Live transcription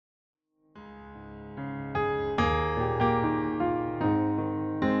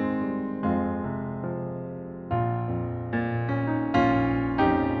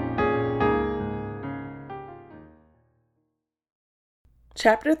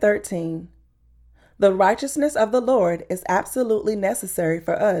Chapter 13. The righteousness of the Lord is absolutely necessary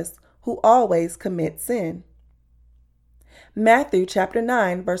for us who always commit sin. Matthew chapter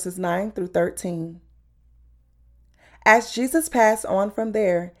 9, verses 9 through 13. As Jesus passed on from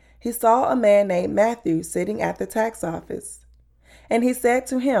there, he saw a man named Matthew sitting at the tax office. And he said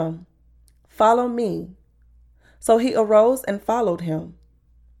to him, "Follow me." So he arose and followed him.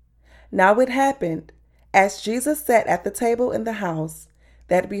 Now it happened, as Jesus sat at the table in the house,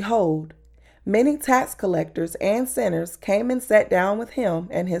 that behold, many tax collectors and sinners came and sat down with him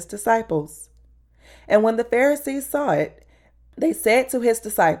and his disciples. And when the Pharisees saw it, they said to his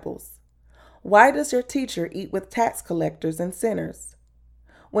disciples, "Why does your teacher eat with tax collectors and sinners?"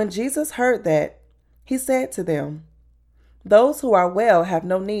 When Jesus heard that, he said to them, "Those who are well have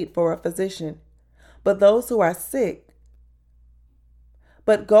no need for a physician, but those who are sick.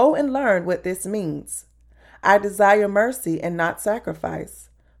 But go and learn what this means. I desire mercy and not sacrifice,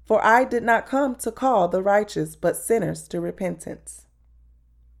 for I did not come to call the righteous, but sinners to repentance."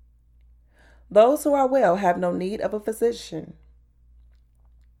 Those who are well have no need of a physician.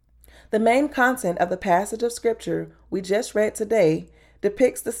 The main content of the passage of Scripture we just read today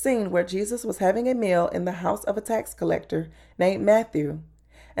depicts the scene where Jesus was having a meal in the house of a tax collector named Matthew,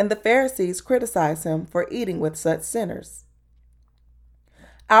 and the Pharisees criticized him for eating with such sinners.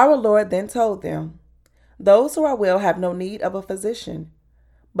 Our Lord then told them, "Those who are well have no need of a physician,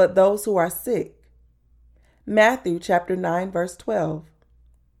 but those who are sick." Matthew chapter 9, verse 12.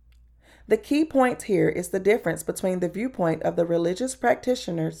 The key point here is the difference between the viewpoint of the religious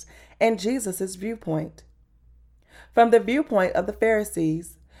practitioners and Jesus' viewpoint. From the viewpoint of the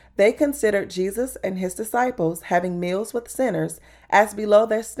Pharisees, they considered Jesus and his disciples having meals with sinners as below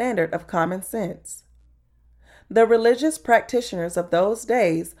their standard of common sense. The religious practitioners of those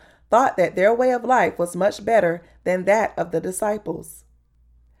days thought that their way of life was much better than that of the disciples.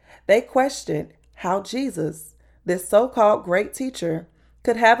 They questioned how Jesus, this so-called great teacher,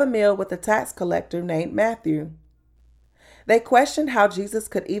 could have a meal with a tax collector named Matthew. They questioned how Jesus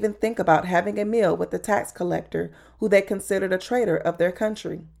could even think about having a meal with the tax collector who they considered a traitor of their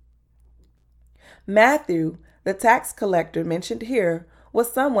country. Matthew, the tax collector mentioned here,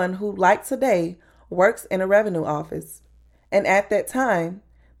 was someone who, like today, works in a revenue office. And at that time,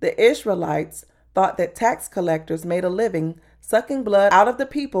 the Israelites thought that tax collectors made a living sucking blood out of the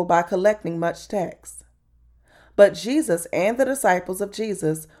people by collecting much tax. But Jesus and the disciples of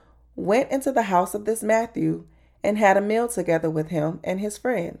Jesus went into the house of this Matthew and had a meal together with him and his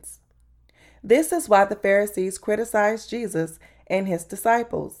friends. This is why the Pharisees criticized Jesus and his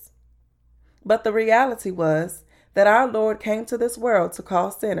disciples. But the reality was that our Lord came to this world to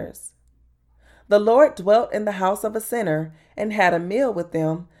call sinners. The Lord dwelt in the house of a sinner and had a meal with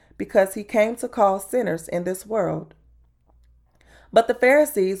them because he came to call sinners in this world. But the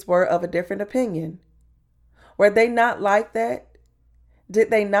Pharisees were of a different opinion. Were they not like that?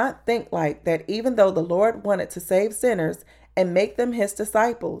 Did they not think like that even though the Lord wanted to save sinners and make them his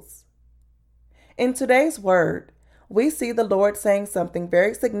disciples? In today's word, we see the Lord saying something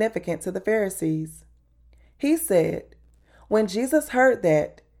very significant to the Pharisees. He said, when Jesus heard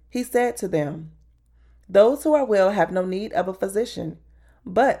that, he said to them, "Those who are well have no need of a physician,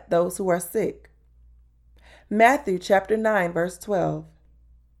 but those who are sick." Matthew chapter 9, verse 12.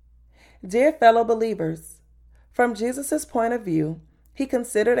 Dear fellow believers, from Jesus' point of view, he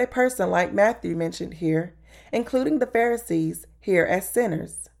considered a person like Matthew mentioned here, including the Pharisees here, as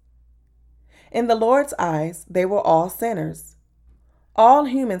sinners. In the Lord's eyes, they were all sinners. All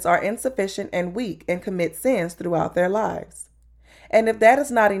humans are insufficient and weak and commit sins throughout their lives. And if that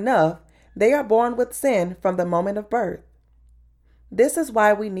is not enough, they are born with sin from the moment of birth. This is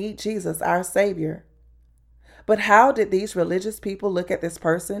why we need Jesus, our Savior. But how did these religious people look at this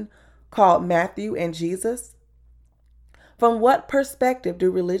person called Matthew and Jesus? From what perspective do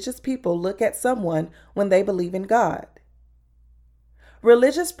religious people look at someone when they believe in God?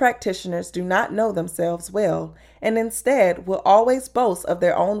 Religious practitioners do not know themselves well and instead will always boast of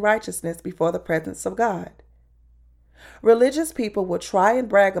their own righteousness before the presence of God. Religious people will try and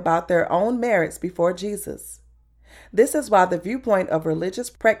brag about their own merits before Jesus. This is why the viewpoint of religious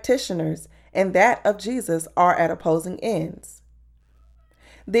practitioners and that of Jesus are at opposing ends.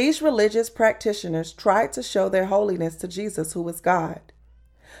 These religious practitioners tried to show their holiness to Jesus, who was God.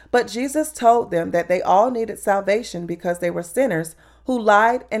 But Jesus told them that they all needed salvation because they were sinners who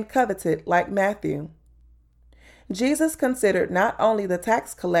lied and coveted like Matthew. Jesus considered not only the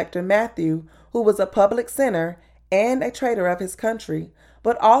tax collector Matthew, who was a public sinner and a traitor of his country,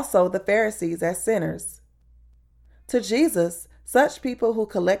 but also the Pharisees as sinners. To Jesus, such people who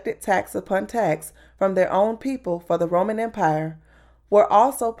collected tax upon tax from their own people for the Roman Empire were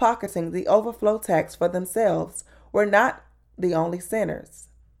also pocketing the overflow tax for themselves were not the only sinners.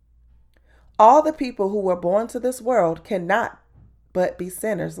 All the people who were born to this world cannot but be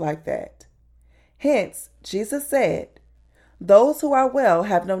sinners like that. Hence, Jesus said, "Those who are well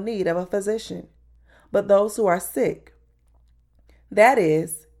have no need of a physician, but those who are sick." That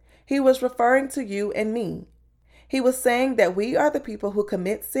is, he was referring to you and me. He was saying that we are the people who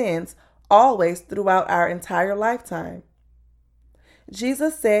commit sins always throughout our entire lifetime.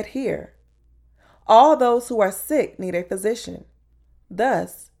 Jesus said here, all those who are sick need a physician.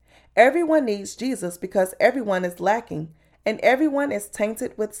 Thus, everyone needs Jesus because everyone is lacking and everyone is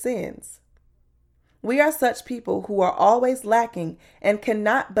tainted with sins. We are such people who are always lacking and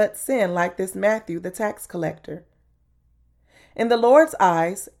cannot but sin like this Matthew, the tax collector. In the Lord's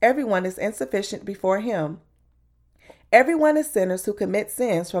eyes, everyone is insufficient before him. Everyone is sinners who commit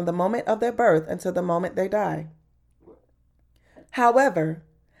sins from the moment of their birth until the moment they die. However,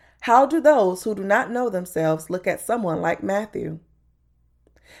 how do those who do not know themselves look at someone like Matthew?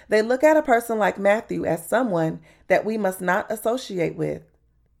 They look at a person like Matthew as someone that we must not associate with.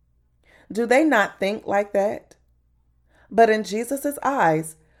 Do they not think like that? But in Jesus'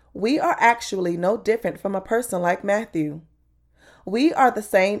 eyes, we are actually no different from a person like Matthew. We are the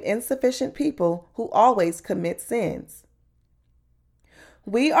same insufficient people who always commit sins.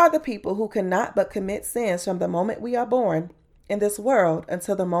 We are the people who cannot but commit sins from the moment we are born in this world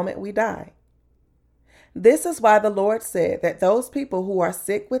until the moment we die. This is why the Lord said that those people who are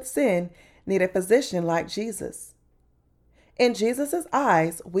sick with sin need a physician like Jesus. In Jesus'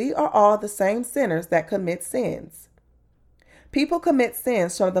 eyes, we are all the same sinners that commit sins. People commit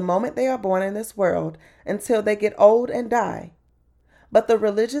sins from the moment they are born in this world until they get old and die. But the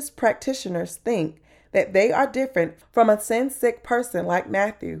religious practitioners think that they are different from a sin-sick person like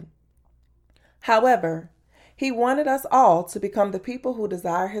Matthew. However, he wanted us all to become the people who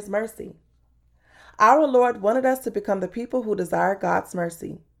desire his mercy. Our Lord wanted us to become the people who desire God's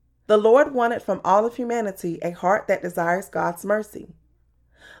mercy. The Lord wanted from all of humanity a heart that desires God's mercy.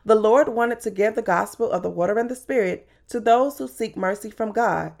 The Lord wanted to give the gospel of the water and the Spirit to those who seek mercy from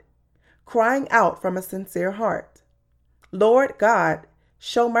God, crying out from a sincere heart, "Lord God,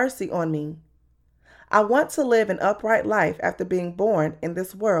 show mercy on me. I want to live an upright life after being born in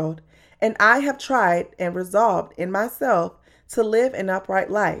this world, and I have tried and resolved in myself to live an upright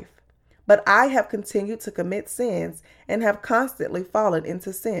life, but I have continued to commit sins and have constantly fallen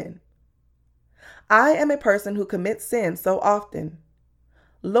into sin. I am a person who commits sin so often.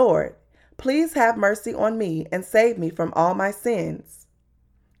 Lord, please have mercy on me and save me from all my sins."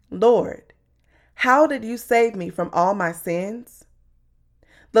 Lord, how did you save me from all my sins?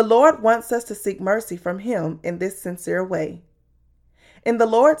 The Lord wants us to seek mercy from him in this sincere way. In the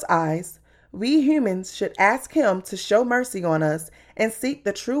Lord's eyes, we humans should ask him to show mercy on us and seek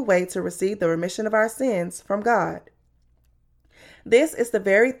the true way to receive the remission of our sins from God. This is the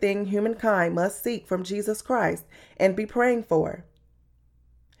very thing humankind must seek from Jesus Christ and be praying for.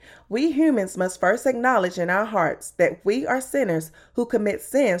 We humans must first acknowledge in our hearts that we are sinners who commit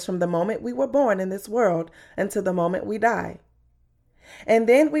sins from the moment we were born in this world until the moment we die. And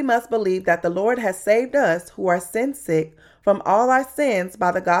then we must believe that the Lord has saved us who are sin sick from all our sins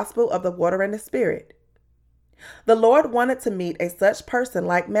by the gospel of the water and the Spirit. The Lord wanted to meet a such person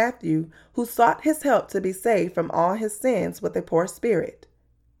like Matthew, who sought his help to be saved from all his sins with a poor spirit.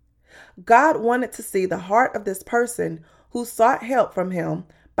 God wanted to see the heart of this person who sought help from him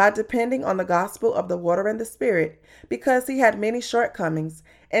by depending on the gospel of the water and the Spirit, because he had many shortcomings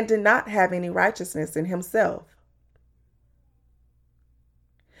and did not have any righteousness in himself.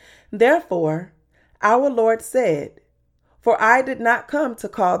 Therefore, our Lord said, "For I did not come to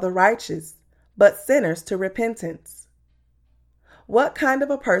call the righteous, but sinners to repentance." What kind of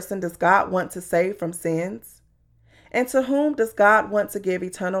a person does God want to save from sins? And to whom does God want to give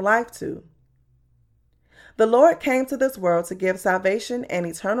eternal life to? The Lord came to this world to give salvation and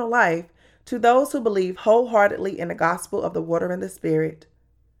eternal life to those who believe wholeheartedly in the gospel of the water and the Spirit.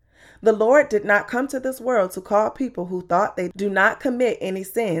 The Lord did not come to this world to call people who thought they do not commit any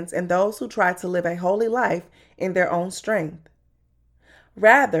sins and those who try to live a holy life in their own strength.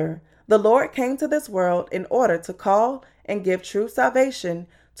 Rather, the Lord came to this world in order to call and give true salvation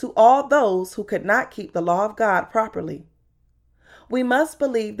to all those who could not keep the law of God properly. We must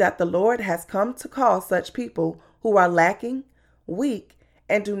believe that the Lord has come to call such people who are lacking, weak,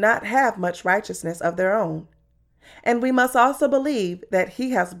 and do not have much righteousness of their own. And we must also believe that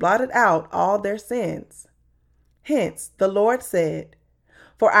he has blotted out all their sins. Hence, the Lord said,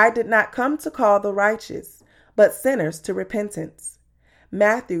 "For I did not come to call the righteous, but sinners to repentance."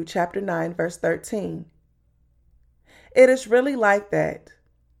 Matthew chapter 9, verse 13. It is really like that.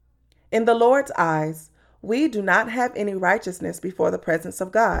 In the Lord's eyes, we do not have any righteousness before the presence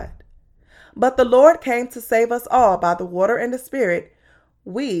of God. But the Lord came to save us all by the water and the Spirit,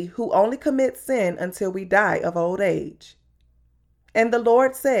 we who only commit sin until we die of old age. And the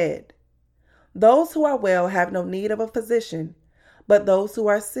Lord said, "Those who are well have no need of a physician, but those who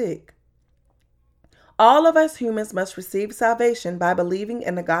are sick." All of us humans must receive salvation by believing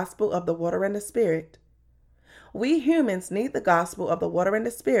in the gospel of the water and the Spirit. We humans need the gospel of the water and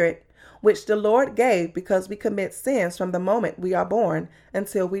the Spirit, which the Lord gave because we commit sins from the moment we are born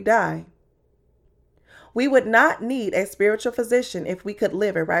until we die. We would not need a spiritual physician if we could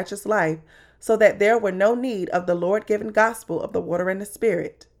live a righteous life, so that there were no need of the Lord-given gospel of the water and the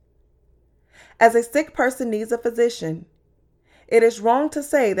Spirit. As a sick person needs a physician, it is wrong to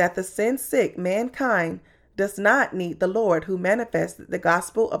say that the sin-sick mankind does not need the Lord who manifested the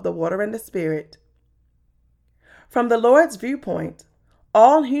gospel of the water and the Spirit. From the Lord's viewpoint,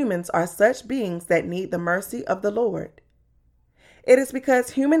 all humans are such beings that need the mercy of the Lord. It is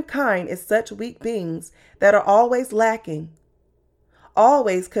because humankind is such weak beings that are always lacking,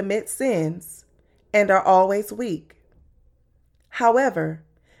 always commit sins, and are always weak. However,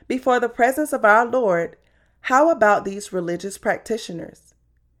 before the presence of our Lord, how about these religious practitioners?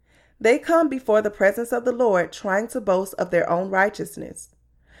 They come before the presence of the Lord trying to boast of their own righteousness,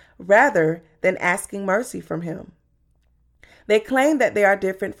 rather than asking mercy from Him. They claim that they are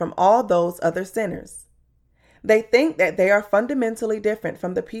different from all those other sinners. They think that they are fundamentally different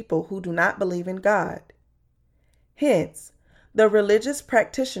from the people who do not believe in God. Hence, the religious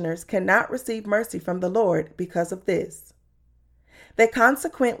practitioners cannot receive mercy from the Lord because of this. They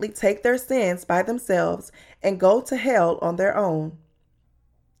consequently take their sins by themselves and go to hell on their own.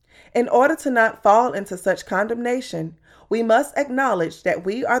 In order to not fall into such condemnation, we must acknowledge that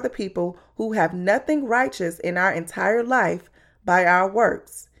we are the people who have nothing righteous in our entire life by our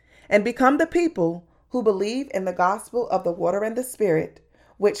works, and become the people who believe in the gospel of the water and the Spirit,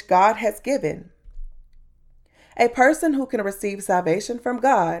 which God has given. A person who can receive salvation from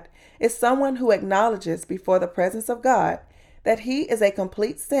God is someone who acknowledges before the presence of God that he is a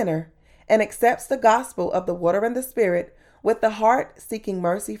complete sinner and accepts the gospel of the water and the Spirit with the heart seeking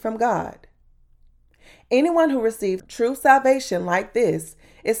mercy from God. Anyone who receives true salvation like this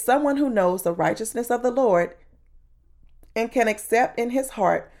is someone who knows the righteousness of the Lord and can accept in his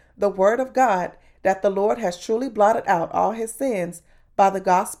heart the word of God that the Lord has truly blotted out all his sins by the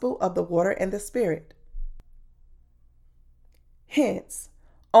gospel of the water and the Spirit. Hence,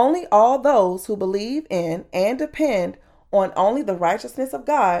 only all those who believe in and depend on only the righteousness of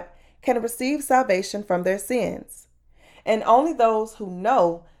God can receive salvation from their sins. And only those who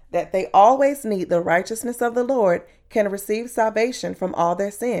know that they always need the righteousness of the Lord can receive salvation from all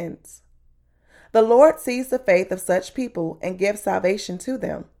their sins. The Lord sees the faith of such people and gives salvation to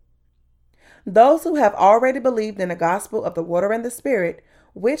them. Those who have already believed in the gospel of the water and the Spirit,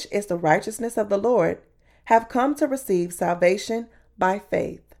 which is the righteousness of the Lord, have come to receive salvation by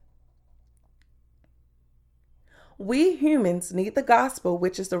faith. We humans need the gospel,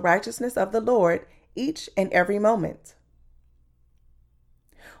 which is the righteousness of the Lord, each and every moment.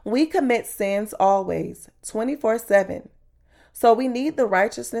 We commit sins always, 24/7. So we need the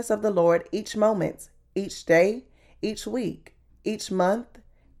righteousness of the Lord each moment, each day, each week, each month,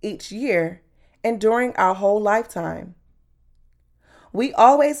 each year, and during our whole lifetime. We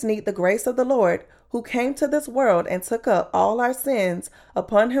always need the grace of the Lord, who came to this world and took up all our sins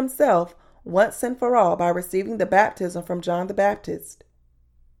upon himself once and for all by receiving the baptism from John the Baptist.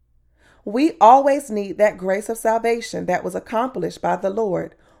 We always need that grace of salvation that was accomplished by the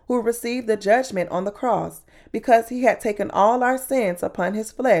Lord, who received the judgment on the cross because he had taken all our sins upon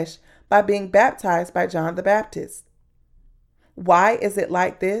his flesh by being baptized by John the Baptist. Why is it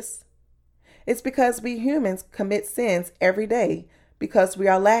like this? It's because we humans commit sins every day because we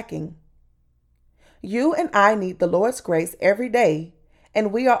are lacking. You and I need the Lord's grace every day,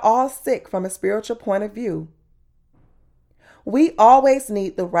 and we are all sick from a spiritual point of view. We always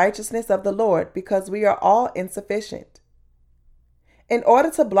need the righteousness of the Lord because we are all insufficient. In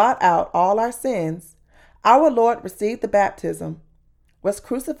order to blot out all our sins, our Lord received the baptism, was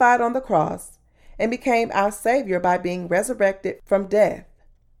crucified on the cross, and became our Savior by being resurrected from death.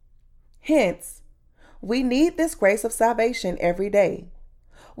 Hence, we need this grace of salvation every day.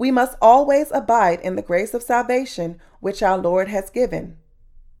 We must always abide in the grace of salvation which our Lord has given.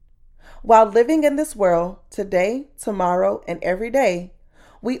 While living in this world, today, tomorrow, and every day,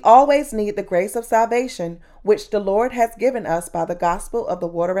 we always need the grace of salvation which the Lord has given us by the gospel of the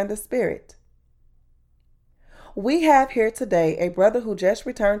water and the Spirit. We have here today a brother who just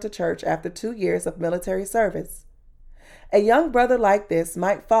returned to church after 2 years of military service. A young brother like this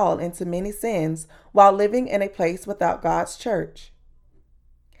might fall into many sins while living in a place without God's church.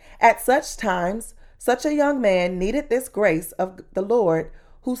 At such times, such a young man needed this grace of the Lord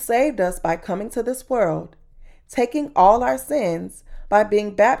who saved us by coming to this world, taking all our sins by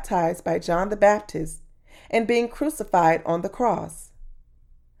being baptized by John the Baptist and being crucified on the cross.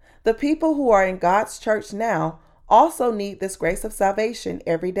 The people who are in God's church now also need this grace of salvation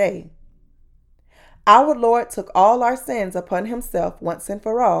every day. Our Lord took all our sins upon himself once and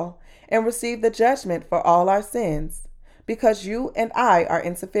for all and received the judgment for all our sins, because you and I are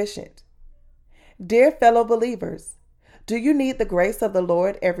insufficient. Dear fellow believers, do you need the grace of the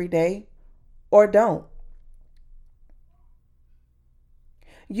Lord every day or don't?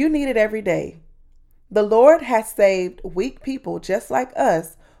 You need it every day. The Lord has saved weak people just like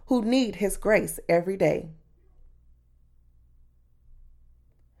us who need his grace every day.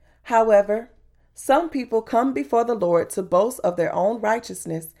 However, some people come before the Lord to boast of their own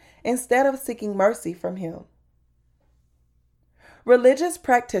righteousness instead of seeking mercy from him. Religious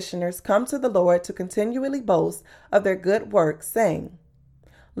practitioners come to the Lord to continually boast of their good works, saying,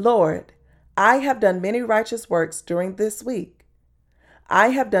 Lord, I have done many righteous works during this week. I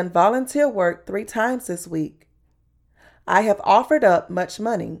have done volunteer work 3 times this week. I have offered up much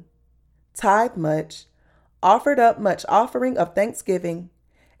money, tithed much, offered up much offering of thanksgiving,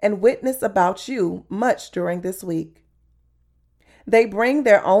 and witnessed about you much during this week. They bring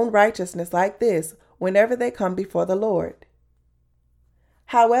their own righteousness like this whenever they come before the Lord.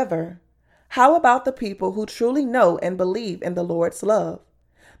 However, how about the people who truly know and believe in the Lord's love?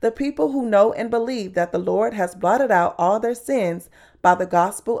 The people who know and believe that the Lord has blotted out all their sins by the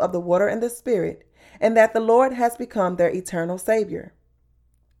gospel of the water and the Spirit, and that the Lord has become their eternal Savior.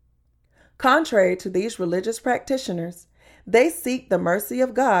 Contrary to these religious practitioners, they seek the mercy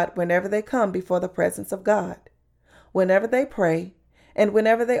of God whenever they come before the presence of God, whenever they pray, and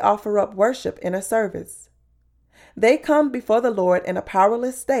whenever they offer up worship in a service. They come before the Lord in a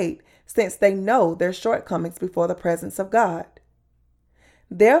powerless state since they know their shortcomings before the presence of God.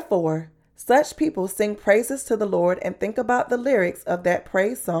 Therefore, such people sing praises to the Lord and think about the lyrics of that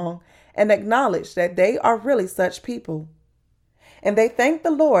praise song and acknowledge that they are really such people. And they thank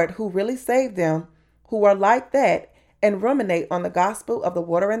the Lord who really saved them, who are like that, and ruminate on the gospel of the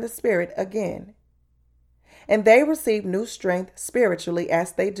water and the Spirit again. And they receive new strength spiritually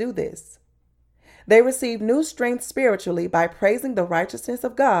as they do this. They receive new strength spiritually by praising the righteousness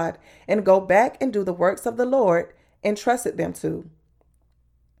of God and go back and do the works of the Lord entrusted them to.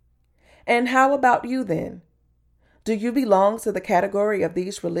 And how about you then? Do you belong to the category of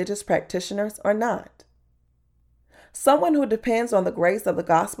these religious practitioners or not? Someone who depends on the grace of the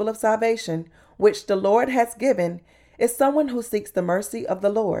gospel of salvation, which the Lord has given, is someone who seeks the mercy of the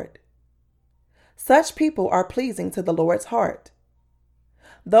Lord. Such people are pleasing to the Lord's heart.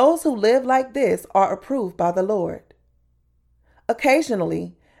 Those who live like this are approved by the Lord.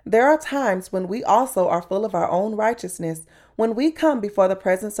 Occasionally, there are times when we also are full of our own righteousness when we come before the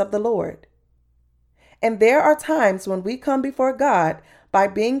presence of the Lord. And there are times when we come before God by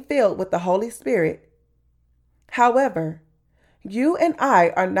being filled with the Holy Spirit. However, you and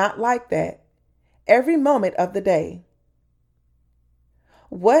I are not like that every moment of the day.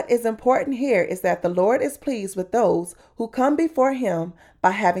 What is important here is that the Lord is pleased with those who come before him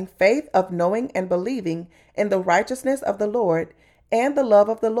by having faith of knowing and believing in the righteousness of the Lord and the love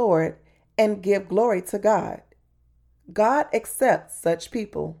of the Lord and give glory to God. God accepts such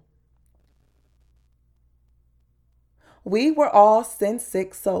people. We were all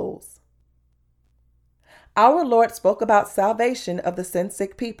sin-sick souls. Our Lord spoke about salvation of the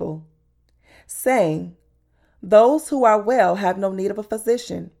sin-sick people, saying, Those who are well have no need of a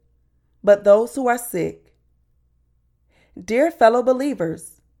physician, but those who are sick. Dear fellow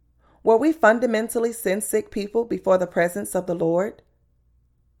believers, were we fundamentally sin-sick people before the presence of the Lord?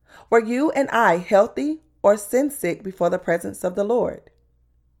 Were you and I healthy or sin-sick before the presence of the Lord?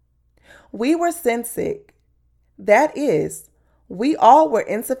 We were sin-sick. That is, we all were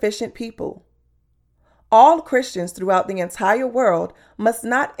insufficient people. All Christians throughout the entire world must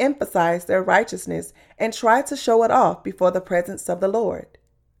not emphasize their righteousness and try to show it off before the presence of the Lord.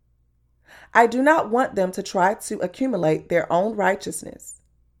 I do not want them to try to accumulate their own righteousness.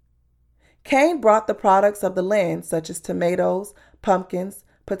 Cain brought the products of the land, such as tomatoes, pumpkins,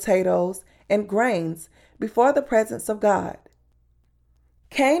 potatoes, and grains, before the presence of God.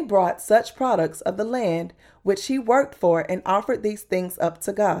 Cain brought such products of the land which he worked for and offered these things up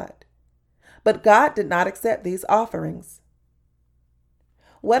to God. But God did not accept these offerings.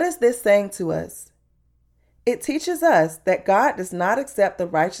 What is this saying to us? It teaches us that God does not accept the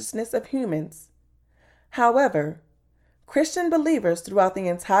righteousness of humans. However, Christian believers throughout the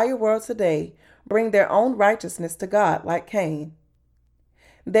entire world today bring their own righteousness to God like Cain.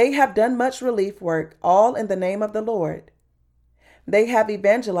 They have done much relief work, all in the name of the Lord. They have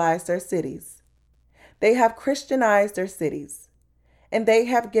evangelized their cities. They have Christianized their cities. And they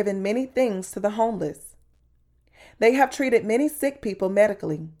have given many things to the homeless. They have treated many sick people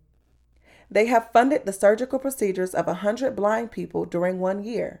medically. They have funded the surgical procedures of 100 blind people during 1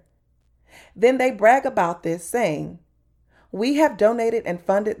 year. Then they brag about this, saying, "We have donated and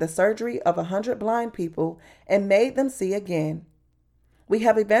funded the surgery of 100 blind people and made them see again. We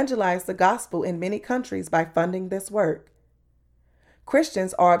have evangelized the gospel in many countries by funding this work."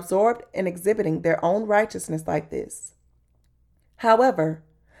 Christians are absorbed in exhibiting their own righteousness like this. However,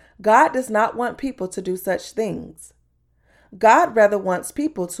 God does not want people to do such things. God rather wants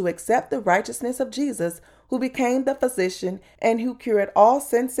people to accept the righteousness of Jesus, who became the physician and who cured all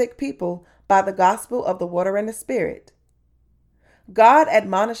sin-sick people by the gospel of the water and the Spirit. God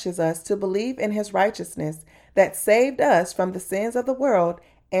admonishes us to believe in his righteousness that saved us from the sins of the world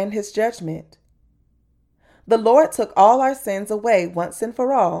and his judgment. The Lord took all our sins away once and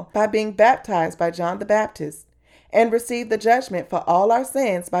for all by being baptized by John the Baptist, and received the judgment for all our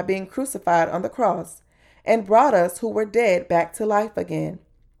sins by being crucified on the cross, and brought us who were dead back to life again.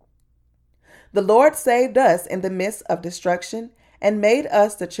 The Lord saved us in the midst of destruction and made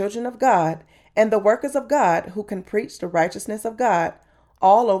us the children of God and the workers of God who can preach the righteousness of God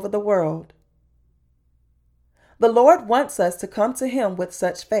all over the world. The Lord wants us to come to him with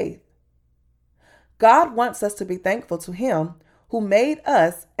such faith. God wants us to be thankful to him who made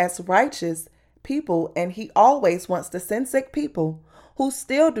us as righteous people, and he always wants the sin-sick people who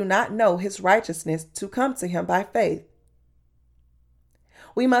still do not know his righteousness to come to him by faith.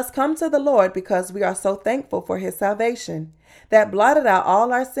 We must come to the Lord because we are so thankful for his salvation that blotted out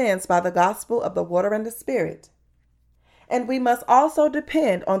all our sins by the gospel of the water and the Spirit. And we must also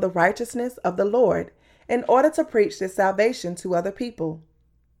depend on the righteousness of the Lord in order to preach this salvation to other people.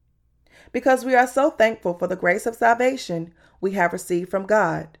 Because we are so thankful for the grace of salvation we have received from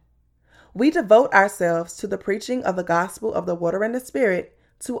God, we devote ourselves to the preaching of the gospel of the water and the Spirit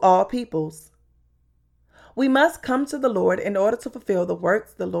to all peoples. We must come to the Lord in order to fulfill the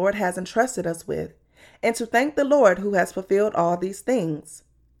works the Lord has entrusted us with, and to thank the Lord who has fulfilled all these things.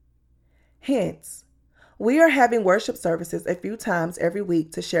 Hence, we are having worship services a few times every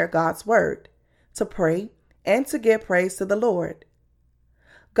week to share God's word, to pray, and to give praise to the Lord.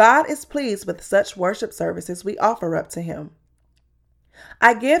 God is pleased with such worship services we offer up to him.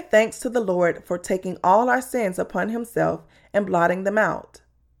 I give thanks to the Lord for taking all our sins upon himself and blotting them out.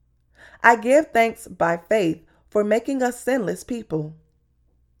 I give thanks by faith for making us sinless people.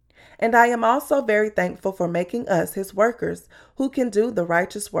 And I am also very thankful for making us his workers who can do the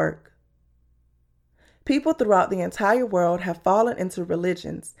righteous work. People throughout the entire world have fallen into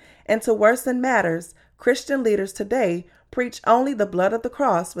religions, and to worsen matters, Christian leaders today preach only the blood of the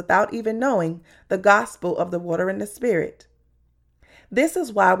cross without even knowing the gospel of the water and the Spirit. This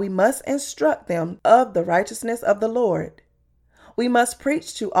is why we must instruct them of the righteousness of the Lord. We must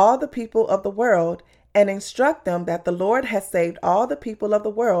preach to all the people of the world and instruct them that the Lord has saved all the people of the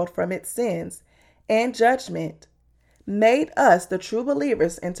world from its sins and judgment, made us the true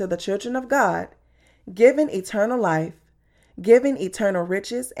believers into the children of God, given eternal life, given eternal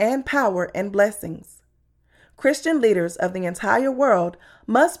riches and power and blessings. Christian leaders of the entire world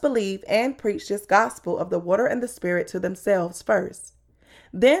must believe and preach this gospel of the water and the Spirit to themselves first,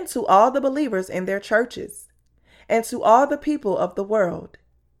 then to all the believers in their churches, and to all the people of the world.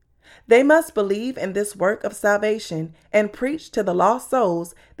 They must believe in this work of salvation and preach to the lost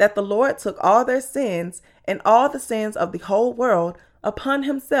souls that the Lord took all their sins and all the sins of the whole world upon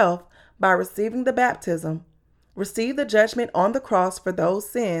himself by receiving the baptism, received the judgment on the cross for those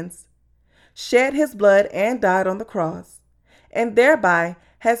sins, shed his blood and died on the cross, and thereby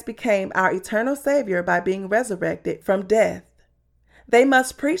has become our eternal Savior by being resurrected from death. They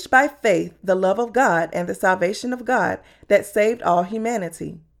must preach by faith the love of God and the salvation of God that saved all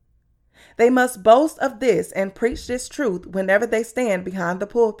humanity. They must boast of this and preach this truth whenever they stand behind the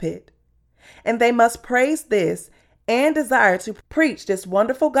pulpit. And they must praise this and desire to preach this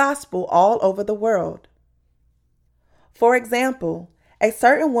wonderful gospel all over the world. For example, a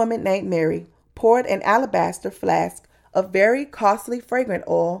certain woman named Mary poured an alabaster flask of very costly fragrant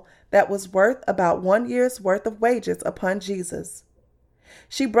oil that was worth about 1 year's worth of wages upon Jesus.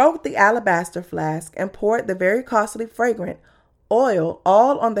 She broke the alabaster flask and poured the very costly fragrant oil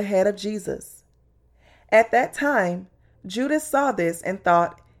all on the head of Jesus. At that time, Judas saw this and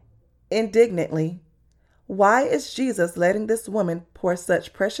thought indignantly, "Why is Jesus letting this woman pour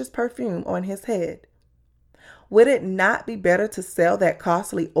such precious perfume on his head? would it not be better to sell that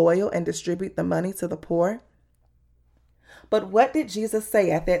costly oil and distribute the money to the poor? But what did Jesus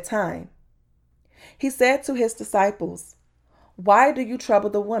say at that time? He said to his disciples, "Why do you trouble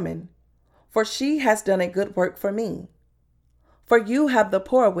the woman? For she has done a good work for me. For you have the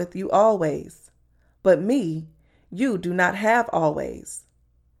poor with you always, but me you do not have always."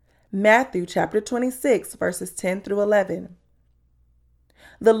 Matthew chapter 26, verses 10 through 11.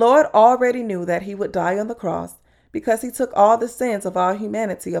 The Lord already knew that he would die on the cross because he took all the sins of all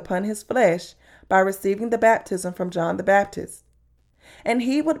humanity upon his flesh by receiving the baptism from John the Baptist. And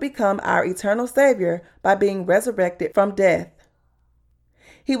he would become our eternal Savior by being resurrected from death.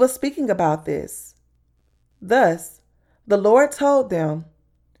 He was speaking about this. Thus, the Lord told them,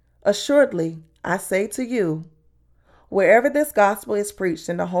 "Assuredly, I say to you, wherever this gospel is preached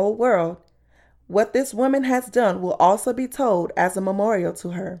in the whole world, what this woman has done will also be told as a memorial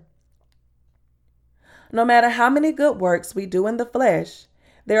to her." No matter how many good works we do in the flesh,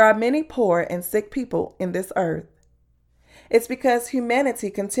 there are many poor and sick people in this earth. It's because humanity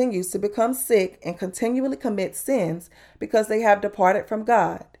continues to become sick and continually commit sins because they have departed from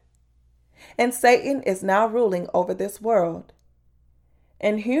God. And Satan is now ruling over this world.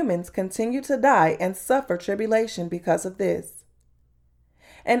 And humans continue to die and suffer tribulation because of this.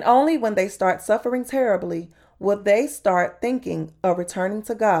 And only when they start suffering terribly will they start thinking of returning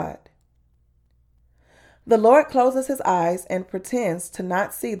to God. The Lord closes his eyes and pretends to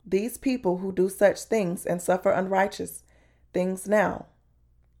not see these people who do such things and suffer unrighteous things now.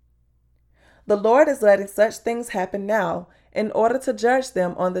 The Lord is letting such things happen now in order to judge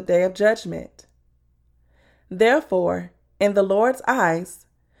them on the day of judgment. Therefore, in the Lord's eyes,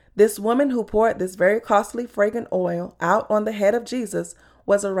 this woman who poured this very costly fragrant oil out on the head of Jesus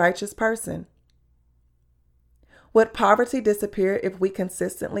was a righteous person. Would poverty disappear if we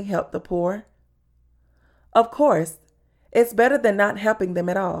consistently help the poor? Of course, it's better than not helping them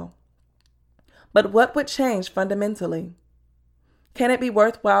at all. But what would change fundamentally? Can it be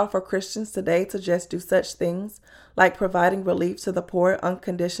worthwhile for Christians today to just do such things like providing relief to the poor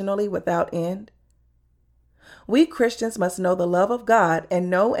unconditionally without end? We Christians must know the love of God and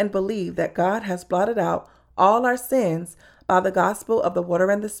know and believe that God has blotted out all our sins by the gospel of the water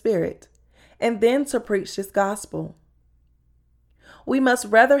and the Spirit, and then to preach this gospel. We must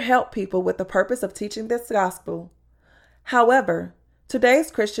rather help people with the purpose of teaching this gospel. However,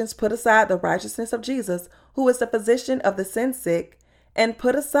 today's Christians put aside the righteousness of Jesus, who is the physician of the sin sick, and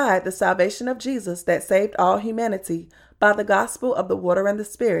put aside the salvation of Jesus that saved all humanity by the gospel of the water and the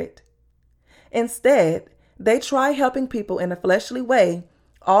Spirit. Instead, they try helping people in a fleshly way,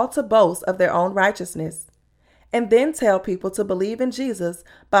 all to boast of their own righteousness, and then tell people to believe in Jesus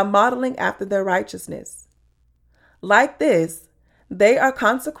by modeling after their righteousness. Like this, they are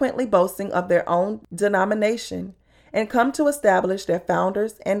consequently boasting of their own denomination and come to establish their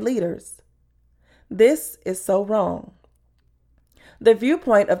founders and leaders. This is so wrong. The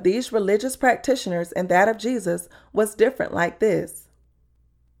viewpoint of these religious practitioners and that of Jesus was different like this.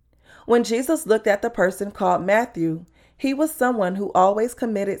 When Jesus looked at the person called Matthew, he was someone who always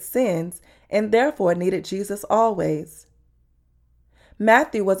committed sins and therefore needed Jesus always.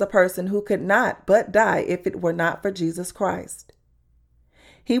 Matthew was a person who could not but die if it were not for Jesus Christ.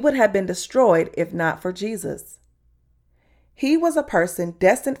 He would have been destroyed if not for Jesus. He was a person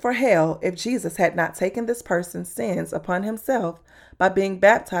destined for hell if Jesus had not taken this person's sins upon himself by being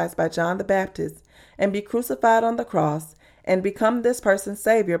baptized by John the Baptist and be crucified on the cross and become this person's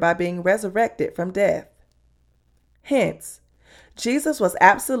Savior by being resurrected from death. Hence, Jesus was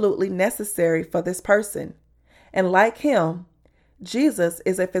absolutely necessary for this person, and like him, Jesus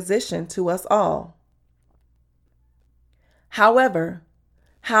is a physician to us all. However,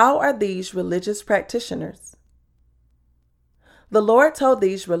 how are these religious practitioners? The Lord told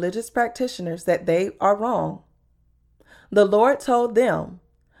these religious practitioners that they are wrong. The Lord told them,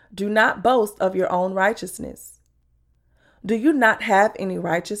 "Do not boast of your own righteousness." Do you not have any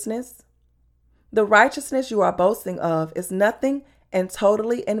righteousness? The righteousness you are boasting of is nothing and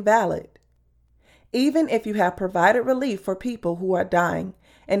totally invalid. Even if you have provided relief for people who are dying,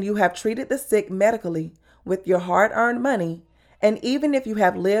 and you have treated the sick medically with your hard-earned money, and even if you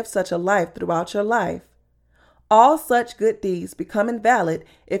have lived such a life throughout your life, all such good deeds become invalid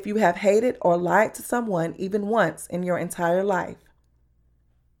if you have hated or lied to someone even once in your entire life.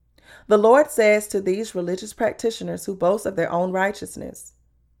 The Lord says to these religious practitioners who boast of their own righteousness,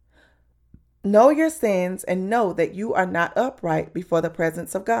 "Know your sins and know that you are not upright before the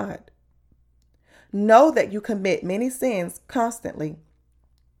presence of God. Know that you commit many sins constantly.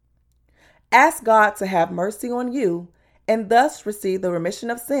 Ask God to have mercy on you and thus receive the remission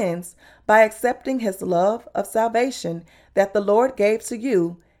of sins by accepting his love of salvation that the Lord gave to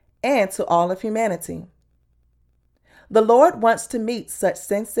you and to all of humanity. The Lord wants to meet such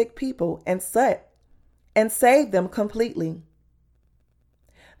sin-sick people and save them completely.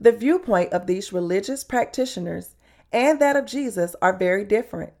 The viewpoint of these religious practitioners and that of Jesus are very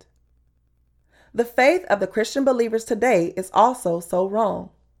different. The faith of the Christian believers today is also so wrong.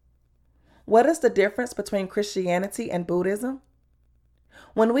 What is the difference between Christianity and Buddhism?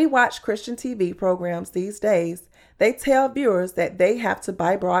 When we watch Christian TV programs these days, they tell viewers that they have to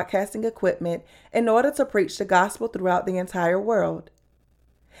buy broadcasting equipment in order to preach the gospel throughout the entire world.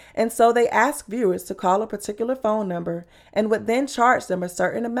 And so they ask viewers to call a particular phone number and would then charge them a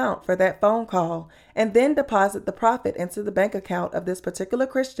certain amount for that phone call and then deposit the profit into the bank account of this particular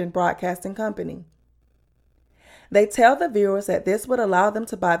Christian broadcasting company. They tell the viewers that this would allow them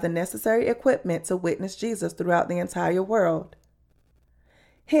to buy the necessary equipment to witness Jesus throughout the entire world.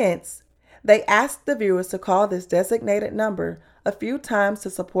 Hence, they ask the viewers to call this designated number a few times to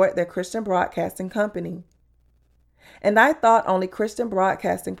support their Christian broadcasting company. And I thought only Christian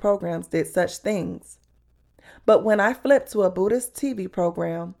broadcasting programs did such things. But when I flipped to a Buddhist TV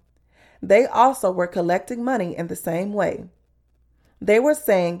program, they also were collecting money in the same way. They were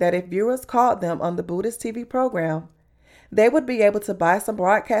saying that if viewers called them on the Buddhist TV program, they would be able to buy some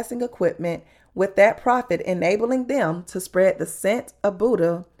broadcasting equipment with that profit, enabling them to spread the scent of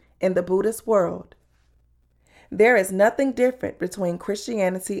Buddha in the Buddhist world. There is nothing different between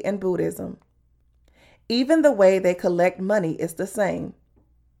Christianity and Buddhism. Even the way they collect money is the same.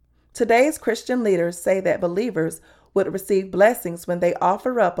 Today's Christian leaders say that believers would receive blessings when they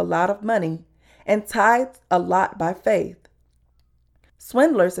offer up a lot of money and tithe a lot by faith.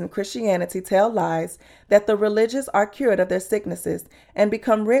 Swindlers in Christianity tell lies that the religious are cured of their sicknesses and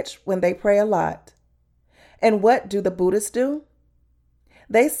become rich when they pray a lot. And what do the Buddhists do?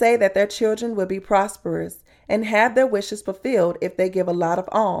 They say that their children will be prosperous and have their wishes fulfilled if they give a lot of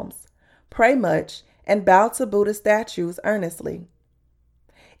alms, pray much, and bow to Buddha statues earnestly.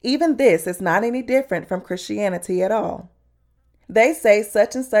 Even this is not any different from Christianity at all. They say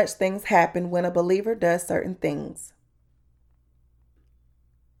such and such things happen when a believer does certain things.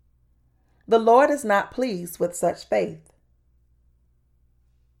 The Lord is not pleased with such faith.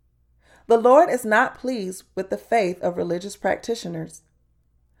 The Lord is not pleased with the faith of religious practitioners.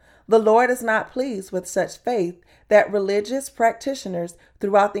 The Lord is not pleased with such faith that religious practitioners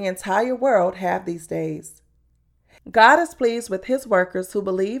throughout the entire world have these days. God is pleased with his workers who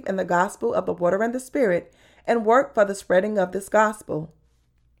believe in the gospel of the water and the Spirit and work for the spreading of this gospel.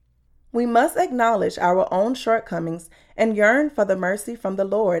 We must acknowledge our own shortcomings and yearn for the mercy from the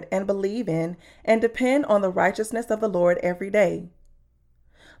Lord and believe in and depend on the righteousness of the Lord every day.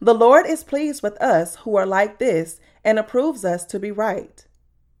 The Lord is pleased with us who are like this and approves us to be right.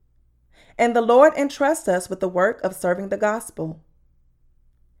 And the Lord entrusts us with the work of serving the gospel.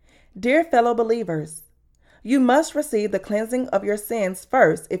 Dear fellow believers, you must receive the cleansing of your sins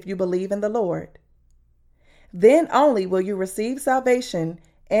first if you believe in the Lord. Then only will you receive salvation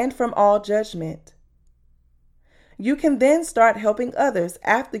and from all judgment. You can then start helping others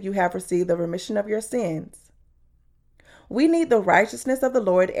after you have received the remission of your sins. We need the righteousness of the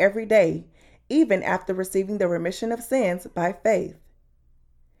Lord every day, even after receiving the remission of sins by faith.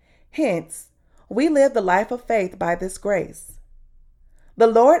 Hence, we live the life of faith by this grace. The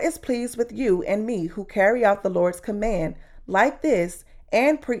Lord is pleased with you and me who carry out the Lord's command like this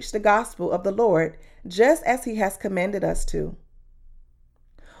and preach the gospel of the Lord just as he has commanded us to.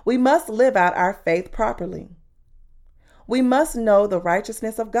 We must live out our faith properly. We must know the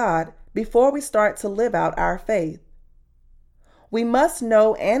righteousness of God before we start to live out our faith. We must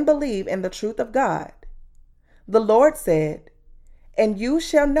know and believe in the truth of God. The Lord said, "And you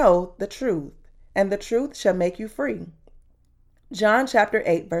shall know the truth, and the truth shall make you free." John chapter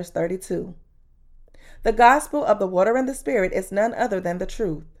 8, verse 32. The gospel of the water and the Spirit is none other than the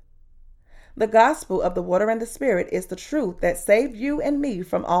truth. The gospel of the water and the Spirit is the truth that saved you and me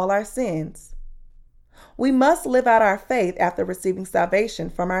from all our sins. We must live out our faith after receiving salvation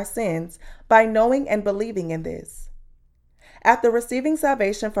from our sins by knowing and believing in this. After receiving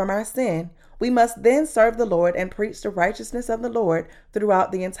salvation from our sin, we must then serve the Lord and preach the righteousness of the Lord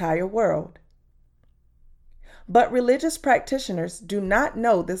throughout the entire world. But religious practitioners do not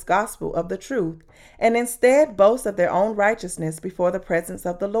know this gospel of the truth and instead boast of their own righteousness before the presence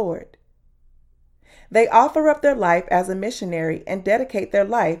of the Lord. They offer up their life as a missionary and dedicate their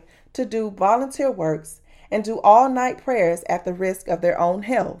life to do volunteer works and do all-night prayers at the risk of their own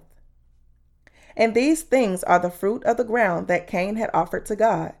health. And these things are the fruit of the ground that Cain had offered to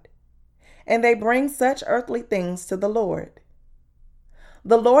God. and they bring such earthly things to the Lord.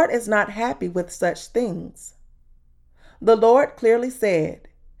 The Lord is not happy with such things. The Lord clearly said,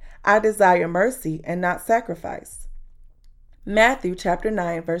 I desire mercy and not sacrifice. Matthew chapter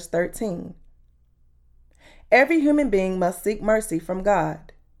 9, verse 13. Every human being must seek mercy from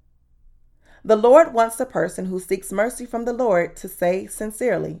God. The Lord wants a person who seeks mercy from the Lord to say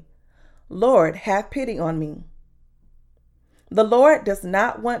sincerely, Lord, have pity on me. The Lord does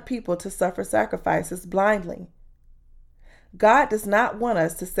not want people to suffer sacrifices blindly. God does not want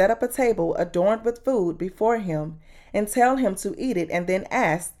us to set up a table adorned with food before Him and tell Him to eat it and then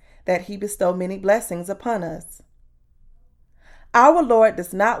ask that He bestow many blessings upon us. Our Lord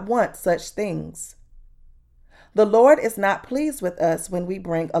does not want such things. The Lord is not pleased with us when we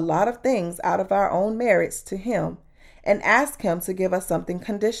bring a lot of things out of our own merits to Him and ask Him to give us something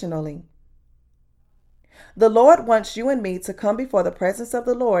conditionally. The Lord wants you and me to come before the presence of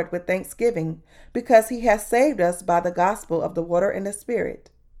the Lord with thanksgiving because He has saved us by the gospel of the water and the Spirit.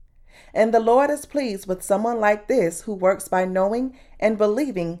 And the Lord is pleased with someone like this who works by knowing and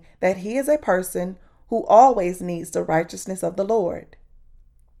believing that he is a person who always needs the righteousness of the Lord.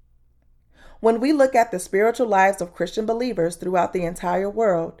 When we look at the spiritual lives of Christian believers throughout the entire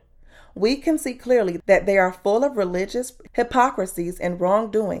world, we can see clearly that they are full of religious hypocrisies and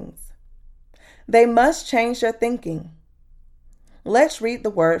wrongdoings. They must change their thinking. Let's read the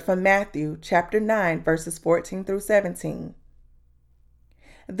word from Matthew chapter 9, verses 14 through 17.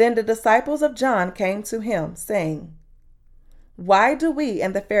 Then the disciples of John came to him, saying, Why do we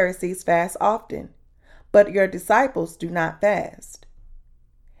and the Pharisees fast often, but your disciples do not fast?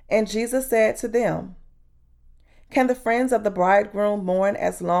 And Jesus said to them, Can the friends of the bridegroom mourn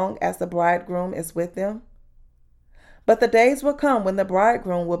as long as the bridegroom is with them? But the days will come when the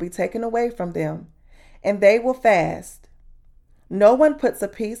bridegroom will be taken away from them, and they will fast. No one puts a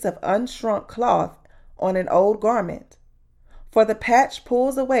piece of unshrunk cloth on an old garment, for the patch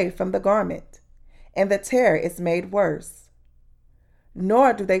pulls away from the garment, and the tear is made worse.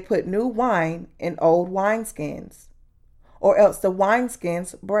 Nor do they put new wine in old wineskins, or else the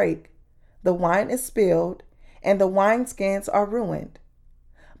wineskins break, the wine is spilled, and the wineskins are ruined.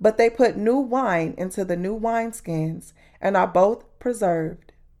 But they put new wine into the new wineskins, and are both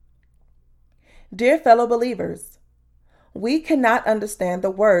preserved. Dear fellow believers, we cannot understand the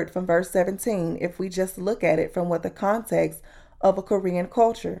word from verse 17 if we just look at it from what the context of a Korean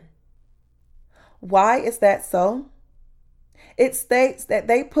culture. Why is that so? It states that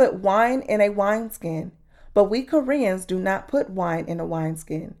they put wine in a wineskin, but we Koreans do not put wine in a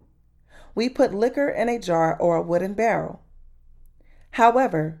wineskin. We put liquor in a jar or a wooden barrel.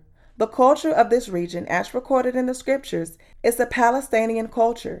 However, the culture of this region, as recorded in the scriptures, is a Palestinian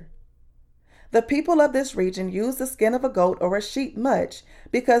culture. The people of this region use the skin of a goat or a sheep much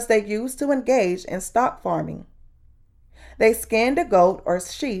because they used to engage in stock farming. They skinned a goat or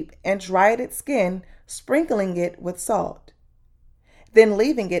sheep and dried its skin, sprinkling it with salt, then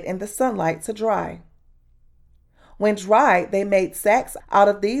leaving it in the sunlight to dry. When dried, they made sacks out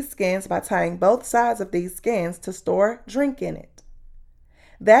of these skins by tying both sides of these skins to store drink in it.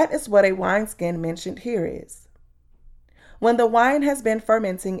 That is what a wineskin mentioned here is. When the wine has been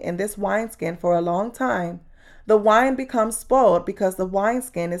fermenting in this wineskin for a long time, the wine becomes spoiled because the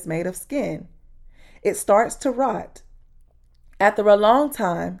wineskin is made of skin. It starts to rot. After a long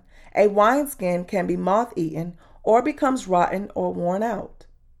time, a wineskin can be moth-eaten or becomes rotten or worn out.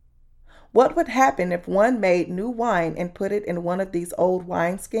 What would happen if one made new wine and put it in one of these old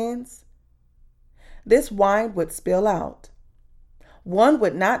wineskins? This wine would spill out. One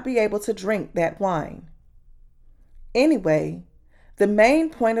would not be able to drink that wine. Anyway, the main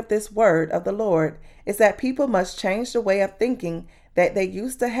point of this word of the Lord is that people must change the way of thinking that they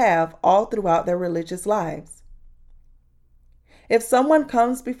used to have all throughout their religious lives. If someone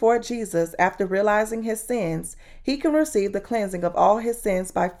comes before Jesus after realizing his sins, he can receive the cleansing of all his sins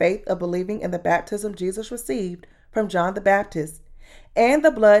by faith of believing in the baptism Jesus received from John the Baptist and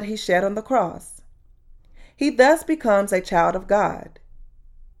the blood he shed on the cross. He thus becomes a child of God.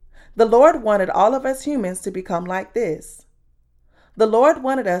 The Lord wanted all of us humans to become like this. The Lord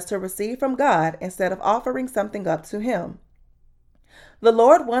wanted us to receive from God instead of offering something up to Him. The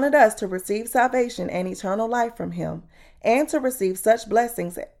Lord wanted us to receive salvation and eternal life from Him and to receive such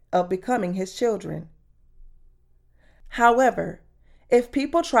blessings of becoming His children. However, if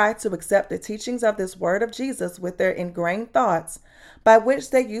people try to accept the teachings of this word of Jesus with their ingrained thoughts by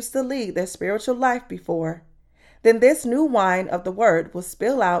which they used to lead their spiritual life before, then this new wine of the word will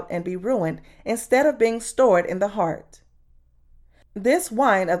spill out and be ruined instead of being stored in the heart. This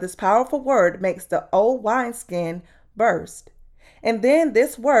wine of this powerful word makes the old wineskin burst, and then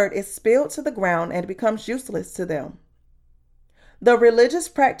this word is spilled to the ground and becomes useless to them. The religious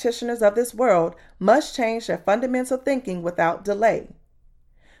practitioners of this world must change their fundamental thinking without delay.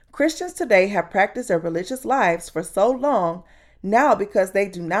 Christians today have practiced their religious lives for so long now because they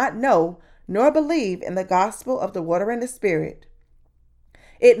do not know nor believe in the gospel of the water and the Spirit.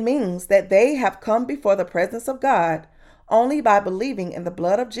 It means that they have come before the presence of God only by believing in the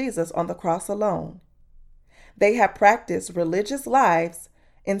blood of Jesus on the cross alone. They have practiced religious lives,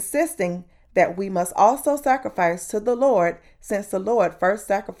 insisting that we must also sacrifice to the Lord since the Lord first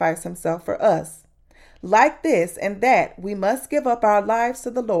sacrificed himself for us. Like this and that, we must give up our lives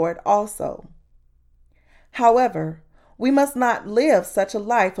to the Lord also. However, we must not live such a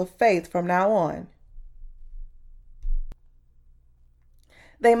life of faith from now on.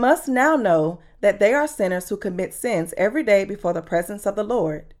 They must now know that they are sinners who commit sins every day before the presence of the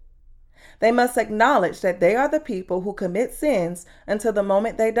Lord. They must acknowledge that they are the people who commit sins until the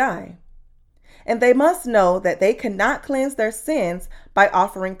moment they die. And they must know that they cannot cleanse their sins by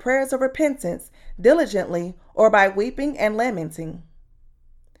offering prayers of repentance diligently or by weeping and lamenting.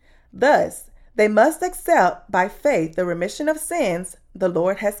 Thus, they must accept by faith the remission of sins the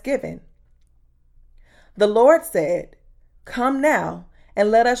Lord has given. The Lord said, "Come now, and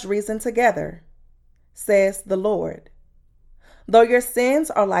let us reason together," says the Lord. "Though your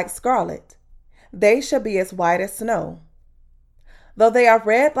sins are like scarlet, they shall be as white as snow. Though they are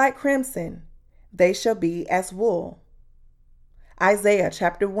red like crimson, they shall be as wool." Isaiah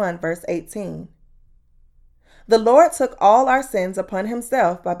chapter 1, verse 18. The Lord took all our sins upon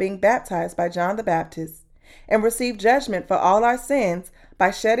himself by being baptized by John the Baptist and received judgment for all our sins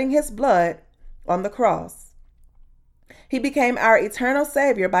by shedding his blood on the cross. He became our eternal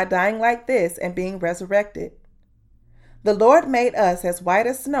Savior by dying like this and being resurrected. The Lord made us as white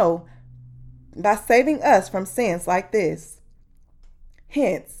as snow by saving us from sins like this.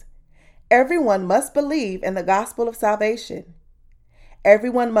 Hence, everyone must believe in the gospel of salvation.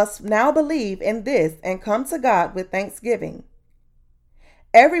 Everyone must now believe in this and come to God with thanksgiving.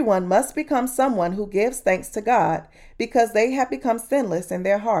 Everyone must become someone who gives thanks to God because they have become sinless in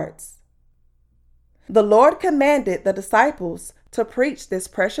their hearts. The Lord commanded the disciples to preach this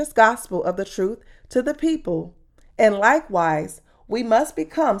precious gospel of the truth to the people, and likewise, we must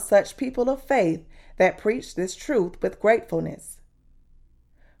become such people of faith that preach this truth with gratefulness.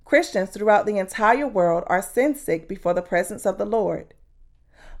 Christians throughout the entire world are sin-sick before the presence of the Lord.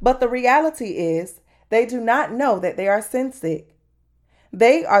 But the reality is, they do not know that they are sin-sick.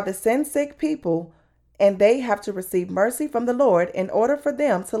 They are the sin-sick people, and they have to receive mercy from the Lord in order for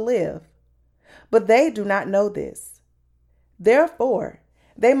them to live. But they do not know this. Therefore,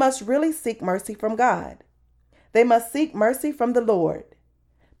 they must really seek mercy from God. They must seek mercy from the Lord,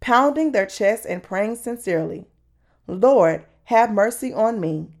 pounding their chests and praying sincerely, "Lord, have mercy on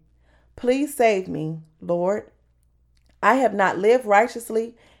me. Please save me, Lord. I have not lived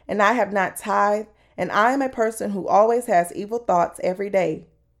righteously, and I have not tithed, and I am a person who always has evil thoughts every day.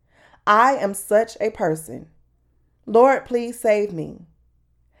 I am such a person. Lord, please save me.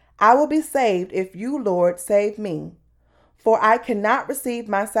 I will be saved if you, Lord, save me. For I cannot receive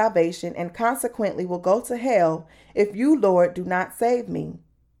my salvation and consequently will go to hell if you, Lord, do not save me."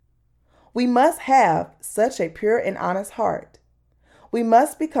 We must have such a pure and honest heart. We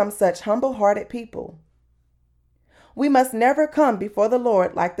must become such humble-hearted people. We must never come before the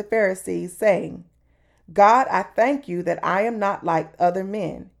Lord like the Pharisees, saying, "God, I thank you that I am not like other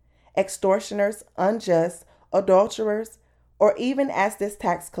men, extortioners, unjust, adulterers, or even as this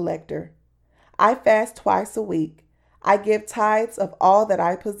tax collector. I fast twice a week. I give tithes of all that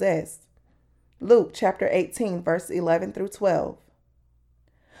I possess." Luke chapter 18, verse 11 through 12.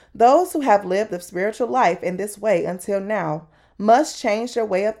 Those who have lived the spiritual life in this way until now must change their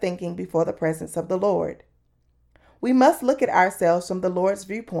way of thinking before the presence of the Lord. We must look at ourselves from the Lord's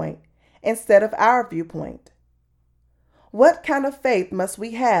viewpoint instead of our viewpoint. What kind of faith must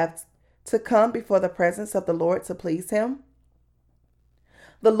we have to come before the presence of the Lord to please him?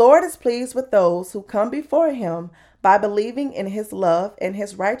 The Lord is pleased with those who come before him by believing in his love and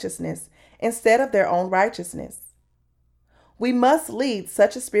his righteousness instead of their own righteousness. We must lead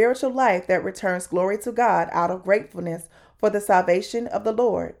such a spiritual life that returns glory to God out of gratefulness for the salvation of the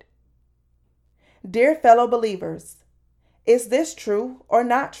Lord. Dear fellow believers, is this true or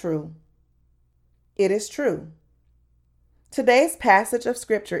not true? It is true. Today's passage of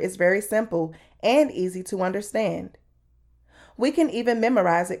Scripture is very simple and easy to understand. We can even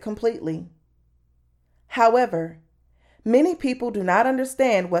memorize it completely. However, many people do not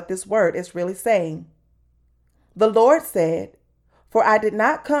understand what this word is really saying. The Lord said, "For I did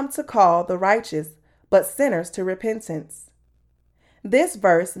not come to call the righteous, but sinners to repentance." This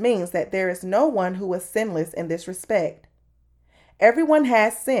verse means that there is no one who is sinless in this respect. Everyone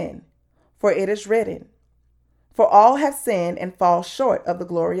has sin, for it is written, "For all have sinned and fall short of the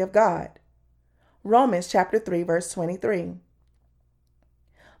glory of God." Romans chapter 3, verse 23.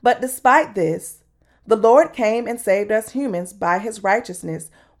 But despite this, the Lord came and saved us humans by his righteousness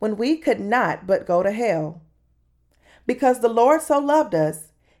when we could not but go to hell. Because the Lord so loved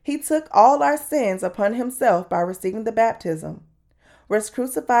us, he took all our sins upon himself by receiving the baptism, was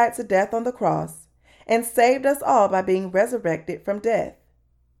crucified to death on the cross, and saved us all by being resurrected from death.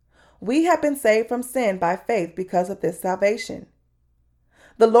 We have been saved from sin by faith because of this salvation.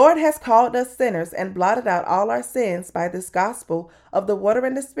 The Lord has called us sinners and blotted out all our sins by this gospel of the water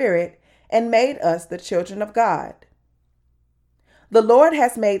and the Spirit and made us the children of God. The Lord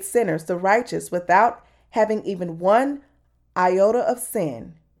has made sinners the righteous without having even one iota of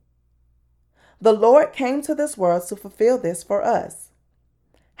sin. The Lord came to this world to fulfill this for us.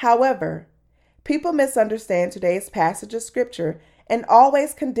 However, people misunderstand today's passage of Scripture and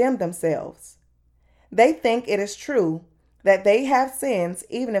always condemn themselves. They think it is true that they have sins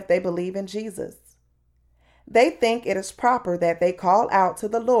even if they believe in Jesus. They think it is proper that they call out to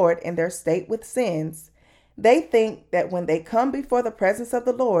the Lord in their state with sins. They think that when they come before the presence of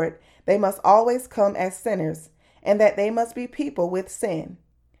the Lord, they must always come as sinners, and that they must be people with sin,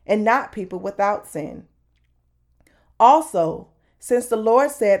 and not people without sin. Also, since the Lord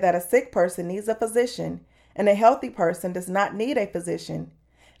said that a sick person needs a physician, and a healthy person does not need a physician,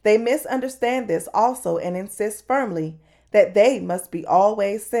 they misunderstand this also and insist firmly that they must be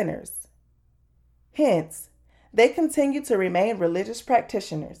always sinners. Hence, they continue to remain religious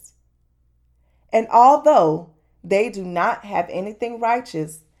practitioners. And although they do not have anything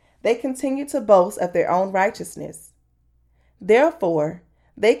righteous, they continue to boast of their own righteousness. Therefore,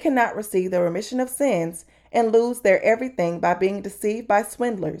 they cannot receive the remission of sins and lose their everything by being deceived by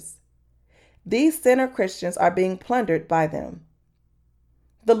swindlers. These sinner Christians are being plundered by them.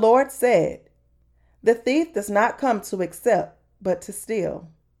 The Lord said, "The thief does not come to except but to steal."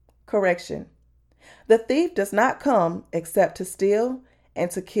 Correction. The thief does not come except to steal and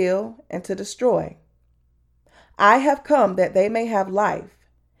to kill and to destroy. I have come that they may have life,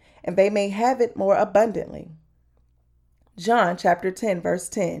 and they may have it more abundantly. John chapter 10, verse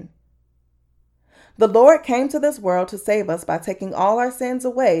 10. The Lord came to this world to save us by taking all our sins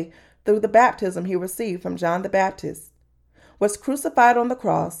away through the baptism he received from John the Baptist, was crucified on the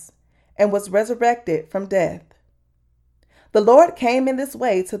cross, and was resurrected from death. The Lord came in this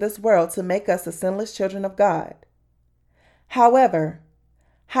way to this world to make us the sinless children of God. However,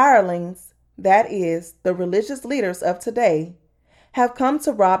 hirelings, that is, the religious leaders of today, have come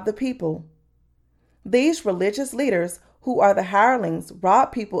to rob the people. These religious leaders, who are the hirelings,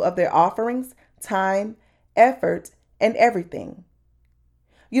 rob people of their offerings, time, effort, and everything.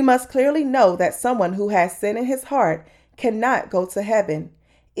 You must clearly know that someone who has sin in his heart cannot go to heaven,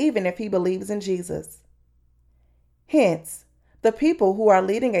 even if he believes in Jesus. Hence, the people who are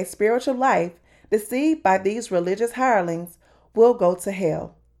leading a spiritual life, deceived by these religious hirelings, will go to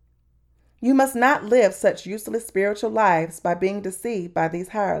hell. You must not live such useless spiritual lives by being deceived by these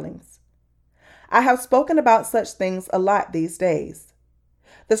hirelings. I have spoken about such things a lot these days.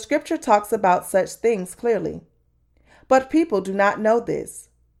 The scripture talks about such things clearly. But people do not know this.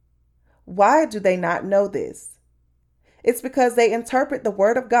 Why do they not know this? It's because they interpret the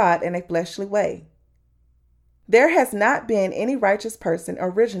word of God in a fleshly way. There has not been any righteous person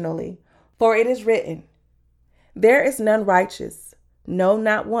originally, for it is written, "There is none righteous, no,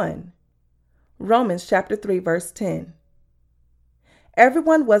 not one." Romans chapter 3, verse 10.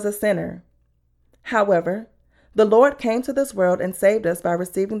 Everyone was a sinner. However, the Lord came to this world and saved us by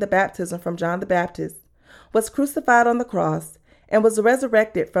receiving the baptism from John the Baptist, was crucified on the cross, and was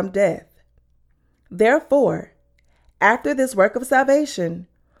resurrected from death. Therefore, after this work of salvation,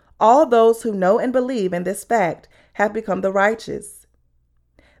 all those who know and believe in this fact have become the righteous.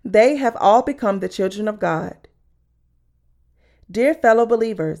 They have all become the children of God. Dear fellow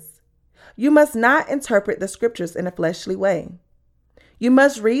believers, you must not interpret the scriptures in a fleshly way. You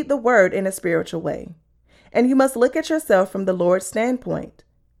must read the word in a spiritual way, and you must look at yourself from the Lord's standpoint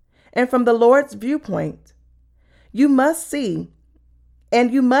and from the Lord's viewpoint. You must see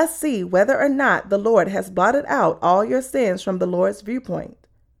whether or not the Lord has blotted out all your sins from the Lord's viewpoint.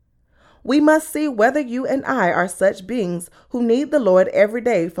 We must see whether you and I are such beings who need the Lord every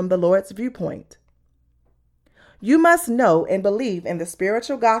day from the Lord's viewpoint. You must know and believe in the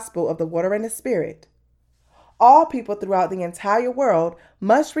spiritual gospel of the water and the Spirit. All people throughout the entire world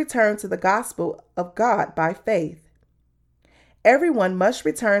must return to the gospel of God by faith. Everyone must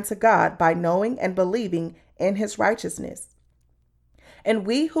return to God by knowing and believing in his righteousness. and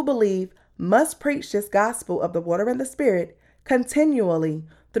we who believe must preach this gospel of the water and the Spirit continually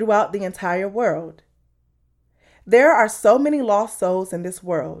throughout the entire world. There are so many lost souls in this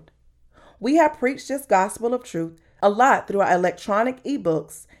world. We have preached this gospel of truth a lot through our electronic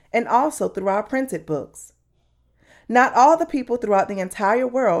ebooks and also through our printed books. Not all the people throughout the entire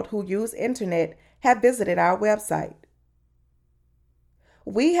world who use internet have visited our website.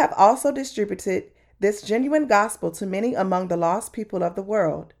 We have also distributed this genuine gospel to many among the lost people of the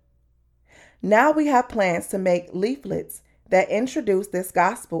world. Now we have plans to make leaflets that introduce this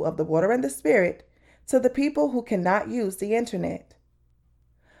gospel of the water and the Spirit to the people who cannot use the internet.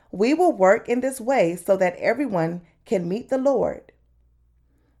 We will work in this way so that everyone can meet the Lord.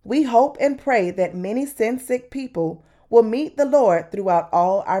 We hope and pray that many sin-sick people will meet the Lord throughout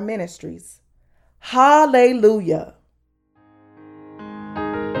all our ministries. Hallelujah!